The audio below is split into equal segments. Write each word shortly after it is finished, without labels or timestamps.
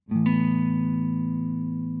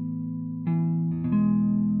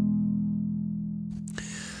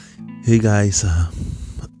Hey guys,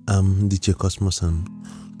 I'm DJ Cosmos and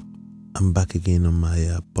I'm back again on my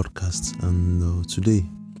podcast. And today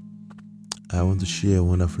I want to share a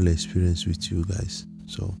wonderful experience with you guys.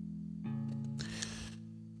 So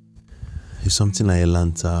it's something I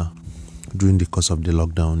learned during the course of the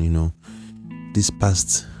lockdown. These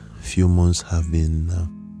past few months have been,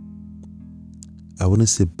 I wouldn't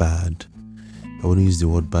say bad. I wouldn't use the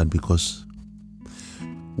word bad because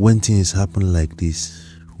when things happen like this,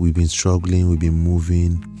 we've been struggling, we've been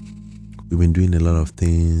moving, we've been doing a lot of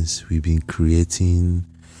things, we've been creating,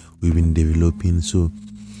 we've been developing. So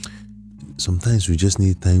sometimes we just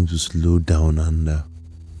need time to slow down and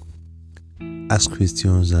ask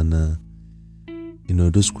questions and,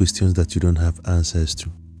 those questions that you don't have answers to.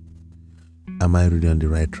 Am I really on the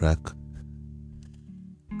right track?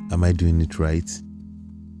 Am I doing it right?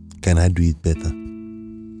 Can I do it better?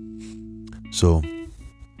 So,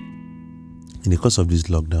 in the course of this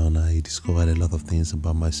lockdown, I discovered a lot of things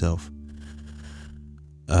about myself.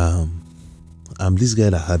 I'm this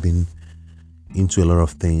guy that have been into a lot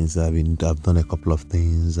of things. I've done a couple of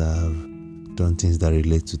things. I've done things that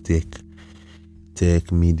relate to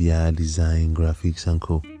tech, media, design, graphics, and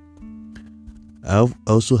co. I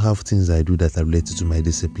also have things I do that are related to my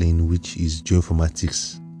discipline, which is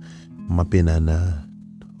geoinformatics, mapping, and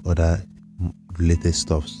other related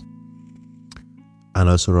stuffs. And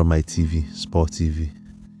also run my TV, sport TV.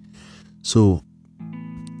 So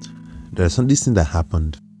there's this thing that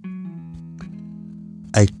happened.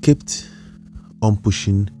 I kept on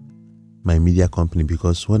pushing my media company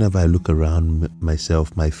because whenever I look around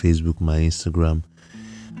myself, my Facebook, my Instagram,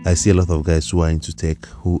 I see a lot of guys who are into tech,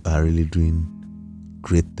 who are really doing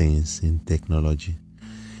great things in technology,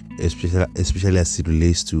 especially as it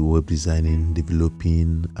relates to web designing,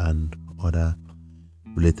 developing, and other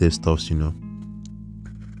related stuffs,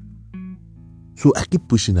 So I keep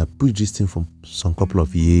pushing. I push this thing for some couple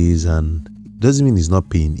of years, and it doesn't mean it's not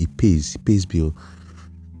paying. It pays bill.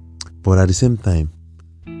 But at the same time,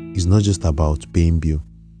 it's not just about paying bill.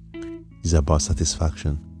 It's about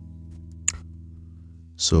satisfaction.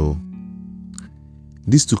 So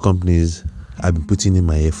these two companies, I've been putting in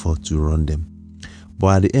my effort to run them.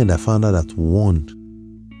 But at the end, I found out that one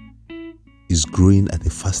is growing at a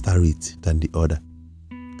faster rate than the other.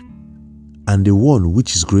 And the one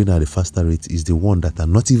which is growing at a faster rate is the one that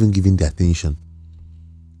I'm not even giving the attention.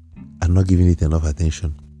 I'm not giving it enough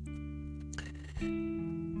attention.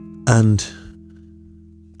 And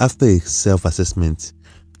after a self-assessment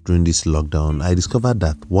during this lockdown, I discovered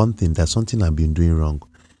that there's something I've been doing wrong.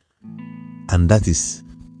 And that is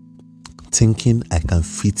thinking I can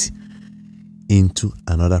fit into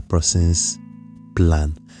another person's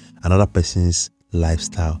plan, another person's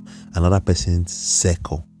lifestyle, another person's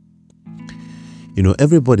circle.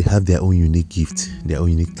 Everybody have their own unique gift, their own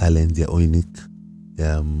unique talent, their own unique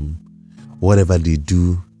whatever they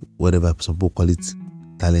do, whatever some people call it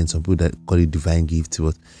talent, some people that call it divine gift,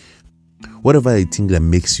 but whatever I think that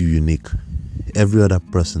makes you unique, every other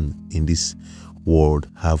person in this world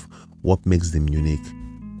have what makes them unique.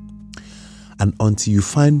 And until you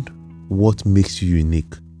find what makes you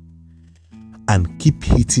unique and keep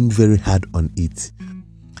hitting very hard on it,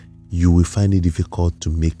 you will find it difficult to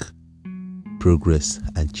make progress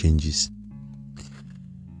and changes.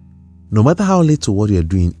 No matter how little what you're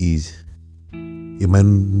doing is, it might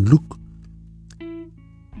look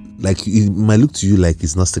to you like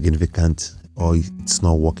it's not significant or it's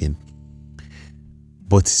not working.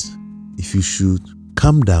 But if you should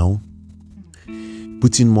calm down,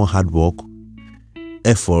 put in more hard work,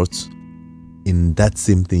 effort in that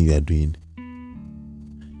same thing you are doing,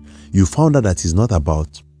 you found out that it's not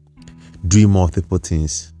about doing multiple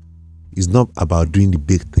things. It's not about doing the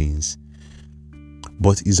big things,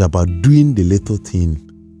 but it's about doing the little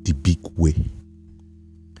thing the big way.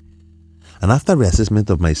 And after reassessment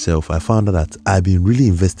of myself, I found out that I've been really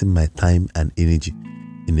investing my time and energy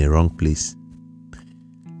in the wrong place.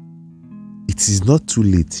 It is not too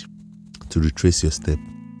late to retrace your step.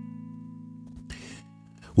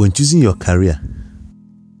 When choosing your career,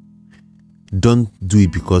 don't do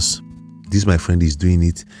it because this my friend is doing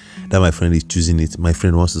it, that my friend is choosing it, my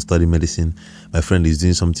friend wants to study medicine, my friend is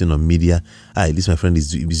doing something on media, this my friend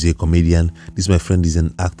is a comedian, this my friend is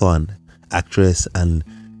an actor and actress, and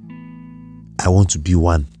I want to be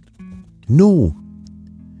one. No.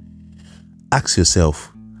 Ask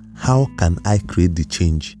yourself, how can I create the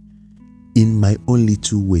change in my own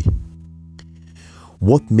little way?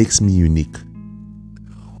 What makes me unique?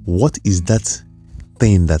 What is that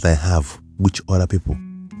thing that I have which other people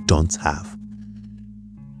don't have?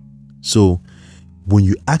 So when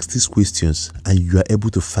you ask these questions and you are able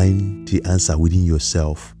to find the answer within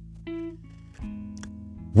yourself,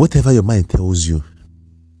 whatever your mind tells you,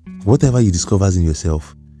 whatever you discover in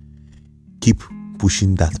yourself, keep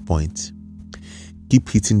pushing that point. Keep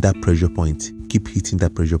hitting that pressure point. Keep hitting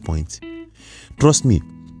that pressure point. Trust me,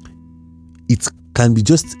 it can be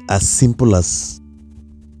just as simple as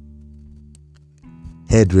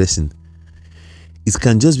hairdressing. It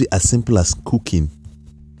can just be as simple as cooking.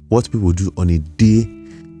 What people do on a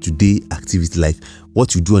day-to-day activity, like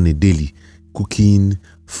what you do on a daily, cooking,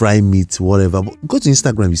 fry meat, whatever. Go to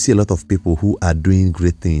Instagram, you see a lot of people who are doing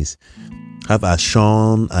great things. Have a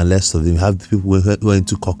Sean and less of them. Have people who are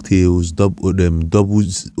into cocktails, double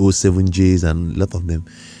 07Js, and a lot of them.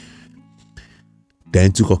 They're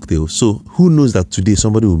into cocktails. So who knows that today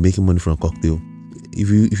somebody will make money from a cocktail?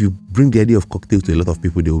 If you bring the idea of cocktail to a lot of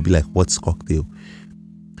people, they will be like, what's cocktail?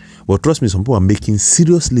 But trust me, some people are making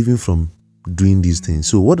serious living from doing these things.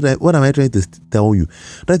 So what am I trying to tell you?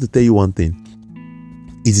 I'm trying to tell you one thing.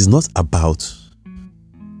 It is not about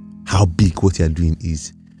how big what you are doing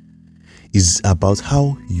is. It's about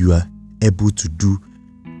how you are able to do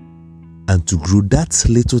and to grow that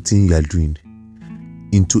little thing you are doing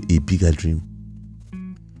into a bigger dream.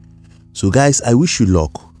 So guys, I wish you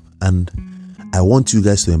luck, and I want you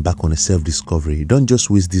guys to embark on a self-discovery. Don't just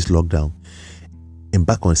waste this lockdown.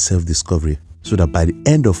 Embark on self-discovery so that by the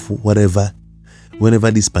end of whenever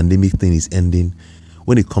this pandemic thing is ending,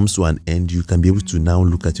 when it comes to an end, you can be able to now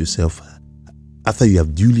look at yourself after you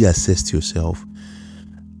have duly assessed yourself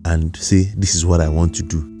and say, this is what I want to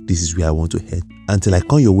do. This is where I want to head. Until I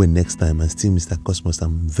come your way next time, and still Mr. Cosmos,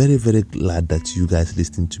 I'm very, very glad that you guys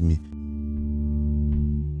listening to me.